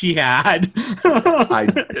son she had. I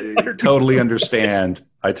totally understand.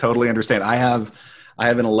 I have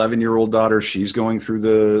an 11-year-old daughter. She's going through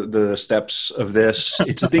the steps of this.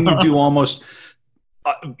 It's a thing you do almost.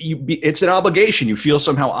 It's an obligation. You feel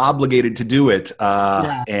somehow obligated to do it.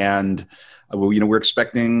 And we're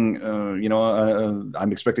expecting.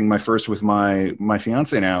 I'm expecting my first with my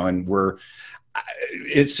fiance now, and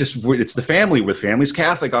it's the family with family's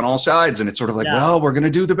Catholic on all sides. And it's sort of like, well, we're going to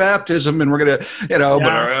do the baptism and we're going to,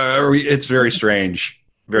 but it's very strange.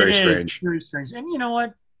 Very strange. Very strange. And you know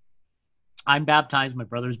what? I'm baptized. My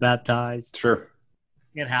brother's baptized. Sure.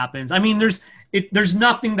 It happens. I mean, there's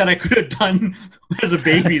nothing that I could have done as a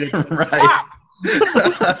baby that could right.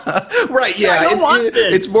 Right. Yeah.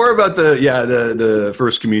 It's more about the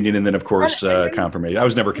first communion. And then of course, confirmation. I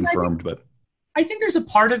was never confirmed, but I think there's a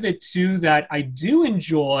part of it too that I do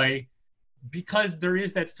enjoy because there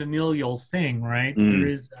is that familial thing, right?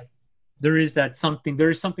 There is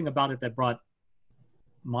something about it that brought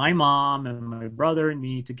my mom and my brother and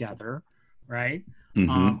me together, right?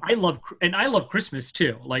 Mm-hmm. I love Christmas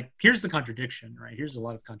too. Like, here's the contradiction, right? Here's a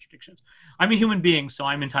lot of contradictions. I'm a human being, so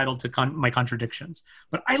I'm entitled to my contradictions.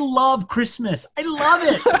 But I love Christmas. I love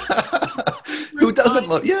it. Who doesn't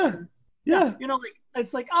love? Yeah.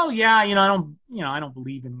 It's like, oh yeah, I don't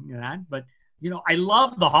believe in that, but I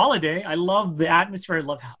love the holiday. I love the atmosphere.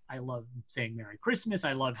 I love saying Merry Christmas.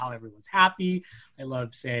 I love how everyone's happy. I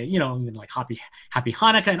love saying, even like Happy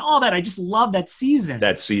Hanukkah and all that. I just love that season.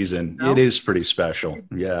 It is pretty special.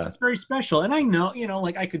 Yeah, it's very special. And I know,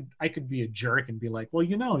 like I could be a jerk and be like, well,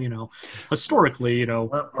 historically,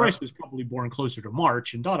 Christ was probably born closer to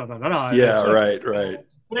March and da da da da da. Yeah, right.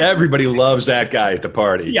 Everybody loves that guy at the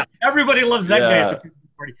party. Yeah, everybody loves that guy at the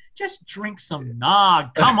party. Just drink some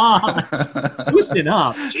nog. Come on. Loosen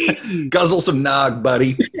up. Jeez. Guzzle some nog,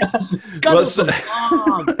 buddy. Guzzle some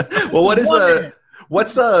nog. Well,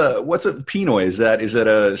 what's a Pinoy? Is that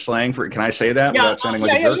a slang for, can I say that without sounding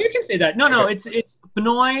like a jerk? Yeah, you can say that. No, okay. It's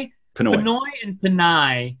Pinoy. Pinoy and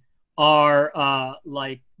Pinay are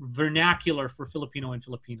like vernacular for Filipino and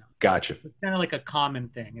Filipino. Gotcha. It's kind of like a common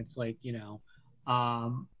thing. It's like,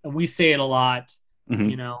 and we say it a lot,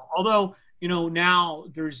 although, now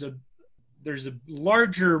there's a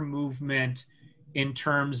larger movement in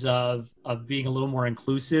terms of being a little more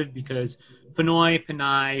inclusive, because Pinoy,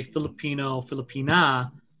 Pinay, Filipino,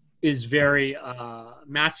 Filipina is very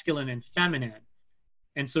masculine and feminine.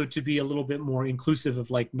 And so to be a little bit more inclusive of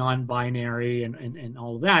like non-binary and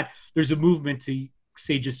all of that, there's a movement to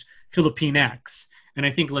say just Filipinx. And I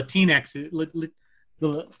think Latinx,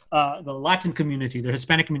 the Latin community, the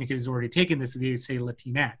Hispanic community has already taken this. They say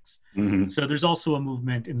Latinx. Mm-hmm. So there's also a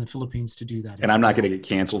movement in the Philippines to do that. And I'm not going to get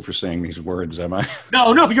canceled for saying these words, am I?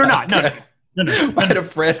 No, you're not. Okay. No. I had a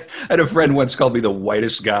friend once called me the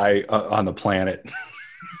whitest guy on the planet.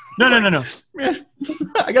 No.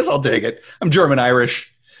 I guess I'll take it. I'm German Irish.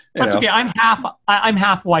 That's okay. I'm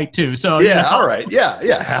half white too. So yeah, all right.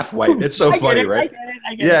 Yeah, half white. It's so funny, right?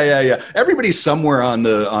 I get it. Yeah. Everybody's somewhere on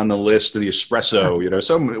the list of the espresso.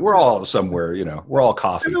 We're all somewhere. We're all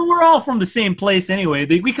coffee. I mean, we're all from the same place anyway.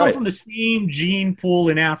 We come from the same gene pool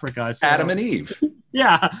in Africa. So. Adam and Eve.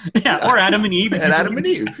 Yeah, or Adam and Eve. And Adam and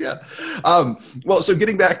Eve, yeah. Well, so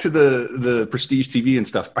getting back to the Prestige TV and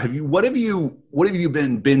stuff, what have you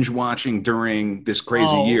been binge watching during this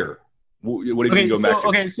crazy year? What have you been going back to?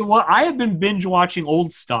 Okay, so I have been binge watching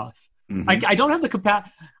old stuff. Mm-hmm. I don't have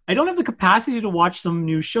the capacity to watch some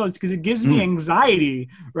new shows because it gives me anxiety,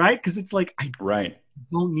 right? Because it's like I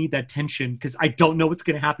don't need that tension because I don't know what's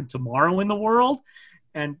going to happen tomorrow in the world.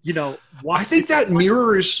 And I think that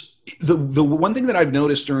mirrors the one thing that I've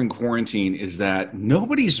noticed during quarantine is that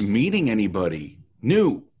nobody's meeting anybody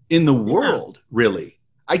new in the world, really.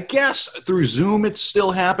 I guess through Zoom it's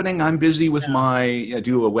still happening. I'm busy with I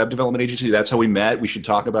do a web development agency. That's how we met. We should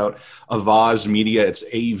talk about Avaaz Media. It's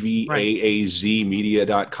AVAAZ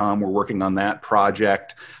media.com. We're working on that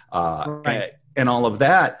project and all of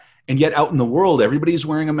that. And yet out in the world, everybody's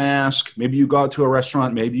wearing a mask. Maybe you go out to a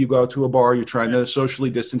restaurant. Maybe you go out to a bar. You're trying to socially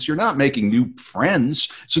distance. You're not making new friends.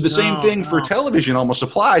 So the same thing for television almost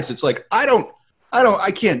applies. It's like,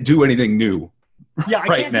 I can't do anything new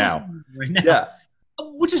right now. Yeah.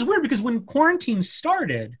 Which is weird because when quarantine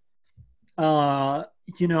started, I'm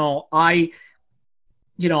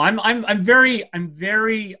very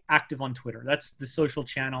active on Twitter. That's the social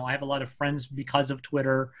channel. I have a lot of friends because of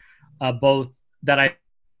Twitter, both that I've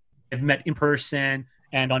met in person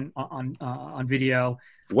and on video.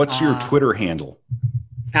 What's your Twitter handle?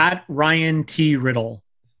 At Ryan T. Riddle.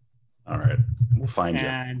 All right. We'll find you.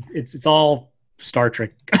 And it's all Star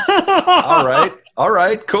Trek. All right. All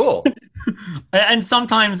right. Cool. And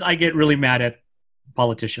sometimes I get really mad at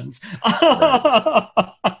politicians. Right.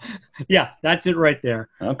 Yeah, that's it right there.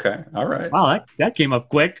 Okay. All right. Wow, that came up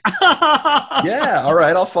quick. Yeah. All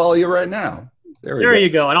right. I'll follow you right now. There you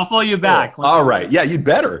go. And I'll follow you back. Cool. All right. Yeah, you'd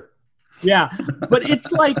better. Yeah. But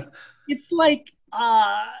it's like,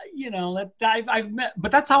 that I've met,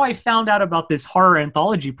 but that's how I found out about this horror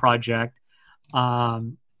anthology project.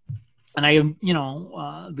 And I am,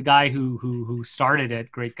 the guy who started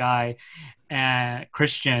it, great guy,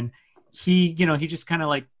 Christian, he just kind of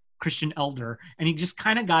like Christian Elder, and he just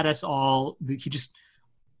kind of got us all,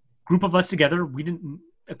 group of us together.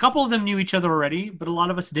 A couple of them knew each other already, but a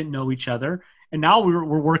lot of us didn't know each other. And now we're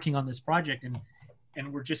working on this project,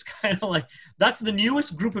 and we're just kind of like, that's the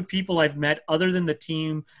newest group of people I've met other than the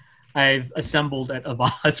team I've assembled at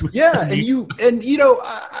Avaz. Yeah,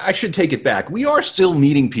 I should take it back. We are still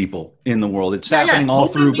meeting people in the world. It's happening all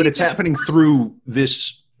through, but it's happening through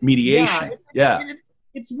this mediation. Yeah.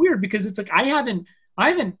 It's weird because it's like I haven't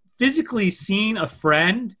physically seen a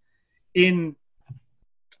friend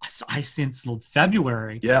since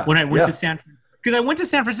February. Yeah. When I went to San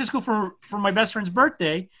Francisco for my best friend's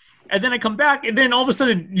birthday, and then I come back, and then all of a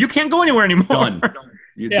sudden you can't go anywhere anymore. Done.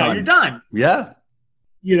 You're done. Yeah.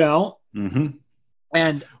 Mm-hmm.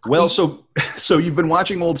 And so you've been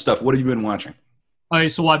watching old stuff. What have you been watching? All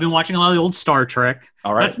right, so I've been watching a lot of the old Star Trek.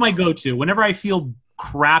 All right. That's my go-to. Whenever I feel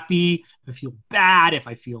crappy, if I feel bad, if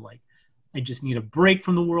I feel like I just need a break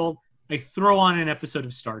from the world, I throw on an episode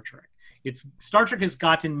of Star Trek. Star Trek has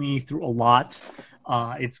gotten me through a lot.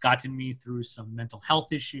 It's gotten me through some mental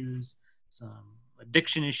health issues, some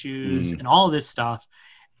addiction issues, and all of this stuff.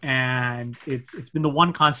 And it's been the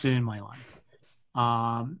one constant in my life.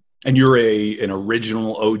 And you're an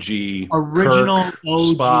original OG. OG.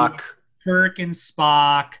 Spock. Kirk and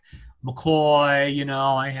Spock, McCoy.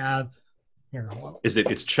 I have.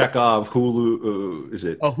 It's Chekhov, Hulu? Is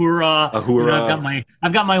it Uhura? Uhura.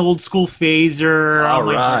 I've got my old school phaser. All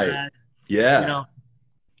right. Yeah.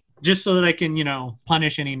 Just so that I can,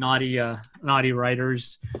 punish any naughty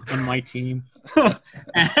writers on my team.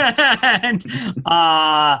 And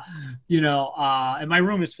my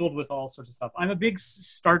room is filled with all sorts of stuff. I'm a big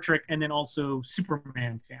Star Trek and then also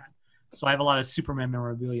Superman fan. So I have a lot of Superman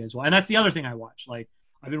memorabilia as well. And that's the other thing I watch. Like,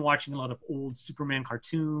 I've been watching a lot of old Superman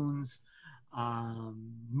cartoons,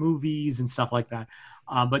 movies and stuff like that.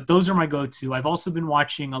 But those are my go-to. I've also been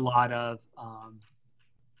watching a lot of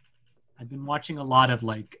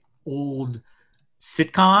like old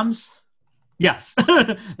sitcoms. Yes.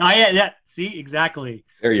 See, exactly.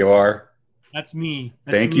 There you are. That's me.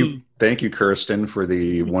 Thank you, Kirsten, for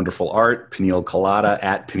the wonderful art. Peniel Colada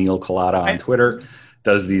at Peniel Colada on Twitter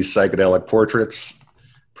does these psychedelic portraits.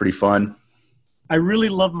 Pretty fun. I really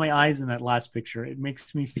love my eyes in that last picture. It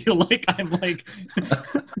makes me feel like I'm like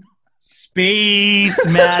space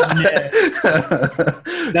madness.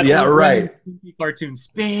 Yeah, right. Cartoon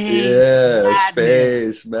space. Yeah, madness.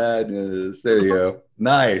 Space madness. There you go.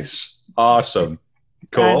 Nice. Awesome.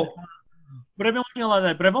 Cool. But I've been watching a lot of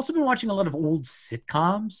that. But I've also been watching a lot of old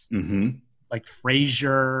sitcoms, like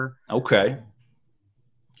Frasier. Okay.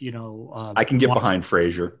 I can get behind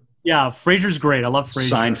Frasier. Yeah, Frasier's great. I love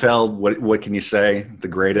Frasier. Seinfeld. What can you say? The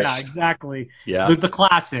greatest. Yeah, exactly. Yeah. The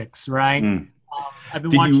classics, right? I've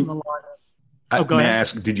been watching a lot of. Go ahead.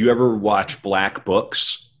 Ask, did you ever watch Black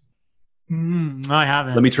Books? No, I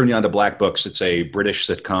haven't. Let me turn you on to Black Books. It's a British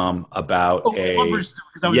sitcom about because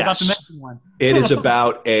I was about to mention one. It is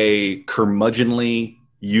about a curmudgeonly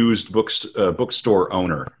used bookstore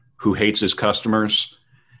owner who hates his customers,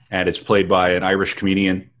 and it's played by an Irish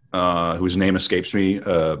comedian whose name escapes me,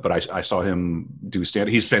 but I saw him do stand.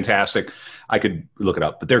 He's fantastic. I could look it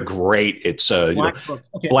up, but they're great. It's Black Books.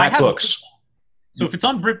 Okay, Black Books. So if it's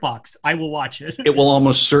on BritBox, I will watch it. It will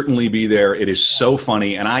almost certainly be there. It is so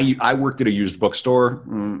funny. And I worked at a used bookstore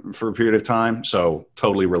for a period of time, so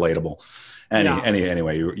totally relatable.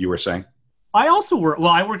 Anyway, you were saying? I also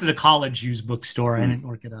I worked at a college used bookstore. I didn't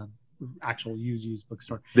work at an actual used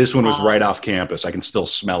bookstore. This one was right off campus. I can still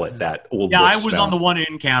smell it, that old I was on the one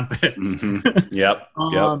in campus. Yep.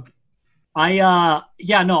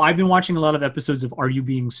 I've been watching a lot of episodes of Are You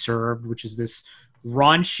Being Served, which is this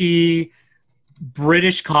raunchy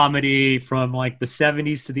British comedy from like the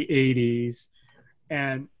 70s to the 80s.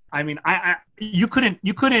 And I mean, you couldn't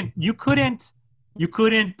You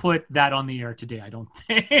couldn't put that on the air today, I don't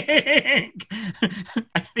think.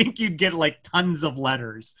 I think you'd get like tons of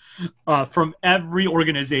letters from every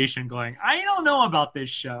organization going, I don't know about this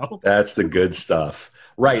show. That's the good stuff.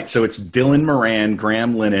 Right. So it's Dylan Moran,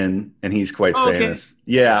 Graham Lennon, and he's quite famous.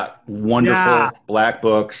 Yeah. Wonderful. Black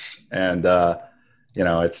books. And,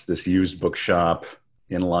 it's this used bookshop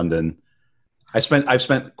in London. I've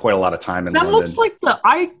spent quite a lot of time in London. That looks like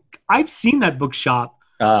I've seen that bookshop.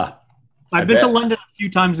 I've been to London a few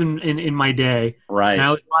times in my day. Right. And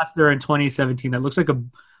I was last there in 2017. That looks like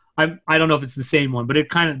I don't know if it's the same one, but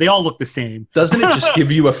they all look the same. Doesn't it just give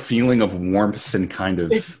you a feeling of warmth and kind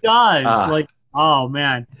of... It does. Like, oh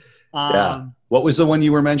man. Yeah. What was the one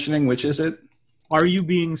you were mentioning? Which is it? Are You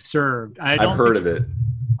Being Served? I've heard of it.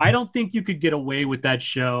 I don't think you could get away with that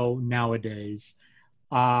show nowadays.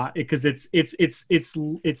 Because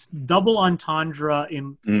it's double entendre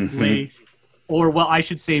in laced. Or, well, I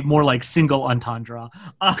should say more like single entendre.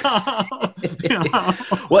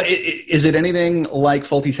 Well, is it anything like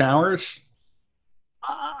Fawlty Towers?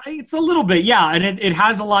 It's a little bit, yeah. And it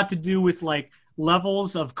has a lot to do with, like,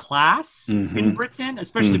 levels of class in Britain,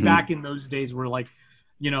 especially back in those days where, like,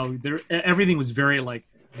 everything was very, like,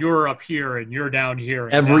 you're up here and you're down here.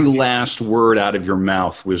 Every last word out of your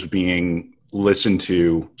mouth was being listened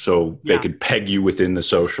to so they could peg you within the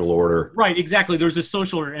social order. Right, exactly. There's a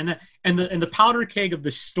social order. And the powder keg of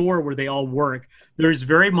the store where they all work, there's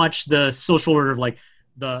very much the social order of like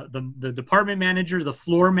the department manager, the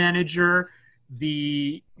floor manager,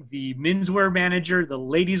 the menswear manager, the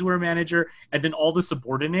ladieswear manager, and then all the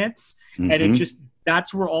subordinates. And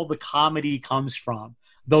that's where all the comedy comes from,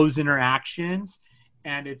 those interactions.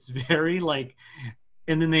 And it's very like,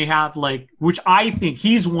 and then they have like, which I think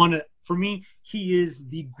for me, he is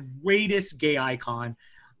the greatest gay icon.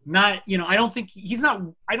 I don't think he's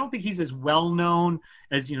as well known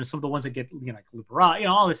as, some of the ones that get, like Libera,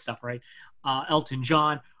 all this stuff, right? Elton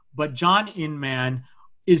John. But John Inman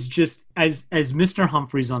is just as Mr.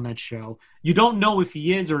 Humphreys on that show. You don't know if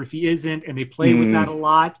he is or if he isn't, and they play with that a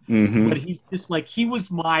lot. But he's just like, he was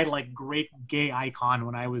my like great gay icon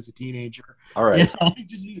when I was a teenager. All right.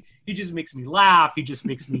 He just makes me laugh. He just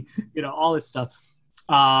makes me, all this stuff.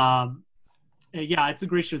 Yeah, it's a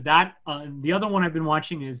great show. That the other one I've been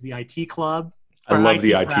watching is the IT Club. I love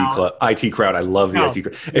the IT Club. IT Crowd. I love the IT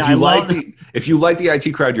Crowd. If you like the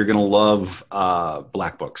IT Crowd, you're gonna love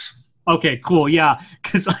Black Books. Okay, cool. Yeah,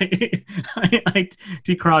 because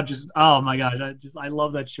IT Crowd just, oh my gosh, I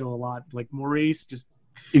love that show a lot. Like Maurice, just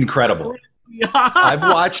incredible. I've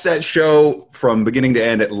watched that show from beginning to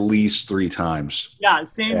end at least 3 times. Yeah,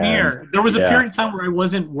 same here. There was a period of time where I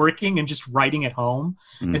wasn't working and just writing at home.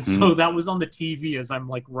 And so that was on the TV as I'm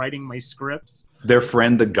like writing my scripts. Their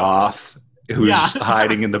friend, the goth, who's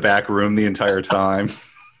hiding in the back room the entire time.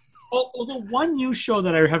 Although one new show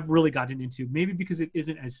that I have really gotten into, maybe because it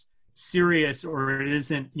isn't as serious or it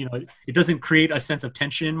isn't, it doesn't create a sense of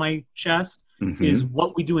tension in my chest, is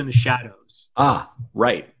What We Do in the Shadows. Ah,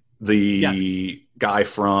 right. The guy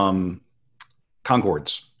from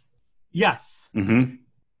Concords. Yes.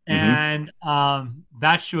 And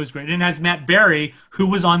that show is great. And it has Matt Berry, who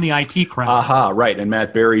was on the IT Crowd. Right. And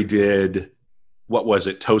Matt Berry did, what was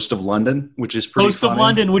it, Toast of London, which is pretty funny. Of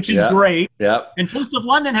London, which is great. Yep. And Toast of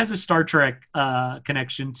London has a Star Trek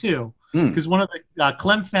connection, too. Because one of the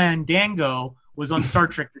Clem Fandango was on Star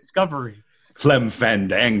Trek Discovery. Clem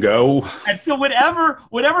Fandango. And so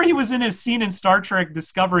whenever he was in a scene in Star Trek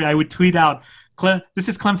Discovery, I would tweet out, "This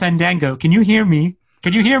is Clem Fandango. Can you hear me?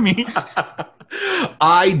 Can you hear me?"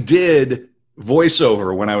 I did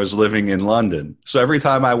voiceover when I was living in London. So every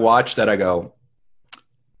time I watch that, I go,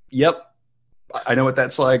 yep, I know what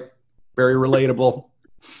that's like. Very relatable.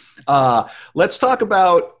 Let's talk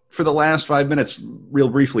about, for the last 5 minutes, real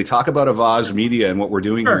briefly, talk about Avaaz Media and what we're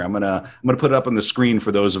doing here. I'm gonna put it up on the screen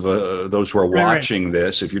for those who are watching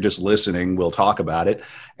this. If you're just listening, we'll talk about it.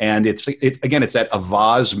 And it's at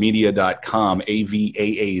avaazmedia.com,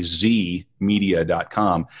 AVAAZ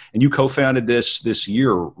media.com. And you co-founded this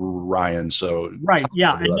year, Ryan. So right,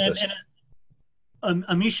 yeah. And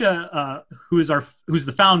Amisha, who's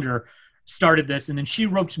the founder, started this, and then she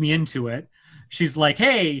roped me into it. She's like,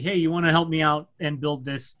 hey, you want to help me out and build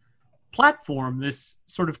this platform, this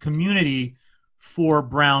sort of community for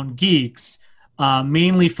brown geeks,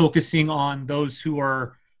 mainly focusing on those who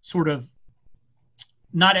are sort of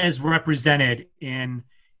not as represented in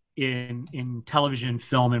television,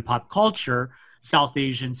 film, and pop culture, South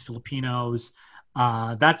Asians, Filipinos,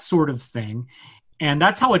 that sort of thing. And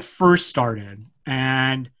that's how it first started.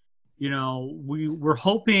 And, we're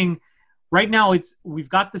hoping right now we've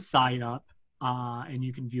got the site up. And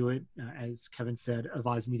you can view it, as Kevin said,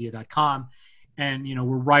 avaazmedia.com. and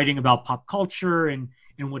we're writing about pop culture and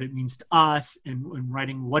what it means to us, and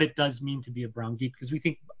writing what it does mean to be a brown geek, because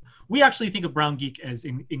we actually think of brown geek as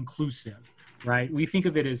inclusive, right? We think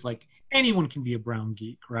of it as like anyone can be a brown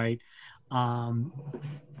geek, right?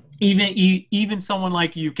 Even someone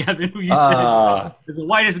like you, Kevin, who you said is the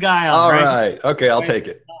whitest guy on. All right. Okay, I'll take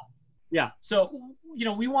it. Yeah. So,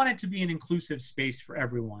 we want it to be an inclusive space for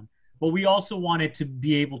everyone, but we also want it to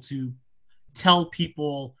be able to tell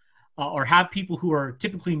people or have people who are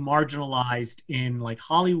typically marginalized in like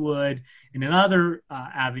Hollywood and in other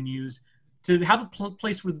avenues to have a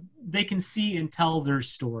place where they can see and tell their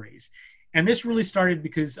stories. And this really started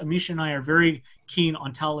because Amisha and I are very keen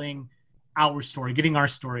on telling our story, getting our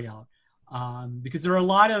story out. Because there are a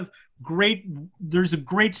lot of there's a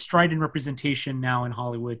great stride in representation now in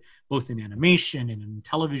Hollywood, both in animation and in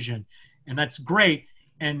television. And that's great.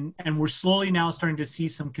 And we're slowly now starting to see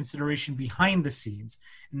some consideration behind the scenes.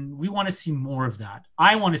 And we want to see more of that.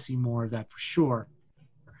 I want to see more of that for sure.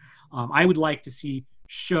 I would like to see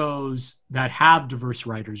shows that have diverse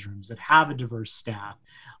writers' rooms, that have a diverse staff.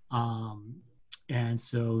 And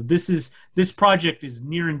so this project is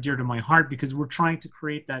near and dear to my heart because we're trying to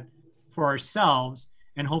create that for ourselves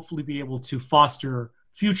and hopefully be able to foster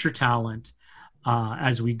future talent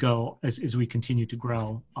as we continue to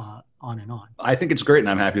grow on and on. I think it's great, and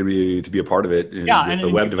I'm happy to be a part of it. With the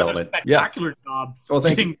web development. Spectacular job. Well,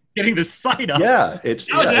 getting the site up. Yeah,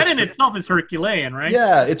 that in itself is Herculean, right?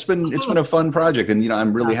 Yeah, it's been a fun project, and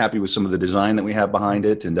I'm really happy with some of the design that we have behind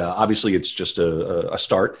it, and obviously it's just a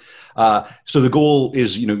start. So the goal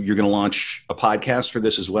is, you're going to launch a podcast for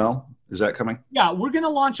this as well. Is that coming? Yeah, we're going to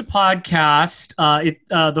launch a podcast.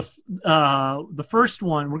 The first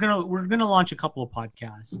one, we're going to launch a couple of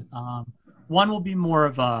podcasts. One will be more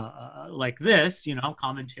of a like this,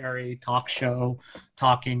 commentary, talk show,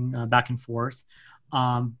 talking back and forth.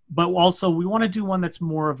 But also we want to do one that's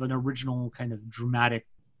more of an original kind of dramatic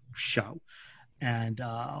show. And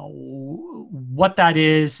what that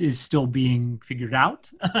is still being figured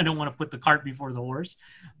out. I don't want to put the cart before the horse,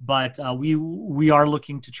 but we are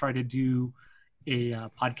looking to try to do a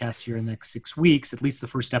podcast here in the next 6 weeks, at least the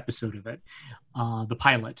first episode of it, the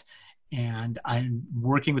pilot. And I'm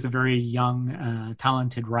working with a very young,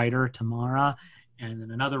 talented writer, Tamara, and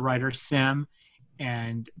then another writer, Sim.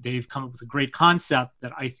 And they've come up with a great concept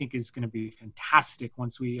that I think is going to be fantastic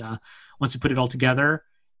once we put it all together.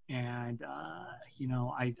 And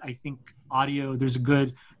I think audio. There's a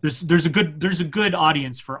good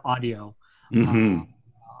audience for audio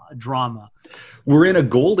drama. We're in a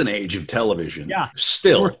golden age of television. Yeah.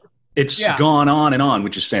 Still, it's gone on and on,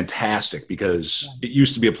 which is fantastic because it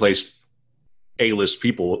used to be a place A-list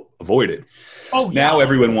people avoided. Oh, yeah. Now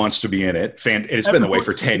everyone wants to be in it. It's been the way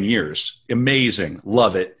for 10 years. Amazing,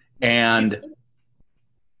 love it, and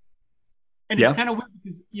it's kind of weird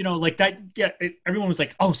because, like that, everyone was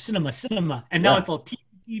like, oh, cinema. And now it's all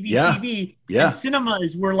TV. Yeah. And cinema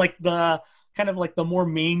is where like the kind of like the more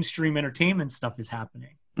mainstream entertainment stuff is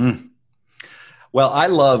happening. Well, I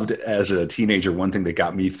loved as a teenager, one thing that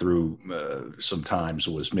got me through sometimes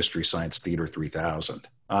was Mystery Science Theater 3000.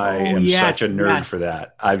 I am such a nerd for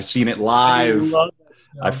that. I've seen it live.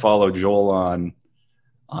 I follow Joel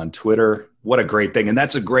on Twitter. What a great thing. And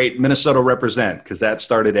that's a great Minnesota represent, because that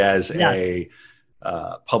started as a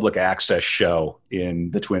public access show in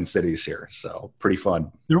the Twin Cities here. So pretty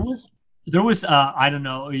fun. There was I don't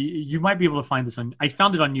know, you might be able to find this I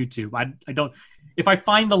found it on YouTube. I don't, if I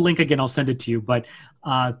find the link again, I'll send it to you. But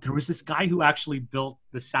there was this guy who actually built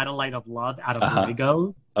the Satellite of Love out of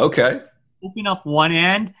Legos. Okay. Open up one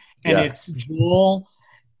end and it's Joel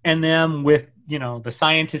and them with, the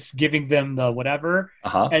scientists giving them the whatever.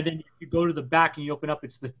 And then you go to the back and you open up,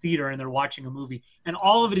 it's the theater and they're watching a movie. And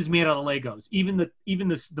all of it is made out of Legos, even the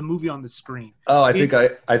movie on the screen. Oh, I think I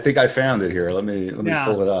found it here. Let me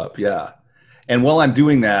pull it up. Yeah. And while I'm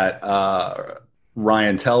doing that,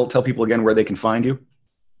 Ryan, tell people again where they can find you.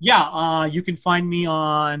 Yeah. You can find me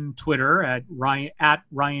on Twitter at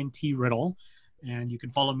Ryan T. Riddle. And you can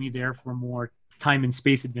follow me there for more time and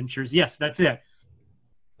space adventures. Yes, that's it.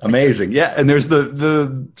 Amazing. Yeah. And there's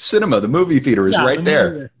the cinema, the movie theater is right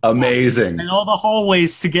there. Amazing. And all the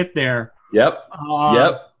hallways to get there. Yep.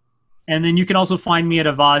 And then you can also find me at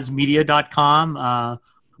avazmedia.com,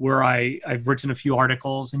 where I've written a few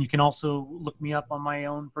articles. And you can also look me up on my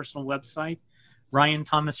own personal website,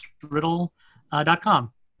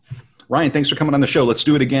 RyanThomasRiddle.com. Ryan, thanks for coming on the show. Let's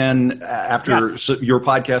do it again after your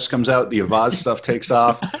podcast comes out. The Avaz stuff takes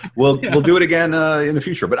off. We'll do it again in the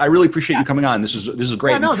future. But I really appreciate you coming on. This is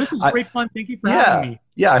great. No, this is great fun. Thank you for having me.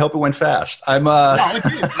 Yeah, I hope it went fast. No, it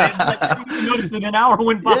did. I didn't even notice that an hour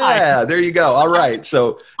went by. Yeah, there you go. All right.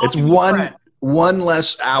 So it's one one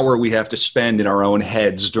less hour we have to spend in our own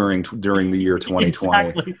heads during the year 2020.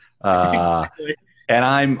 Exactly. Exactly. And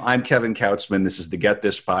I'm Kevin Kautzman. This is the Get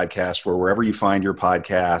This podcast, where wherever you find your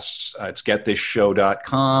podcasts, it's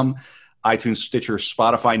getthisShow.com, iTunes, Stitcher,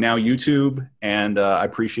 Spotify, now YouTube. And I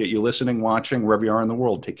appreciate you listening, watching, wherever you are in the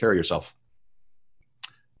world. Take care of yourself.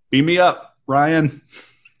 Beam me up, Ryan.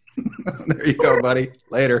 There you go, buddy.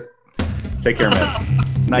 Later. Take care, man.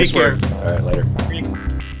 Nice work. All right, later. Thanks.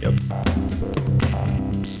 Yep.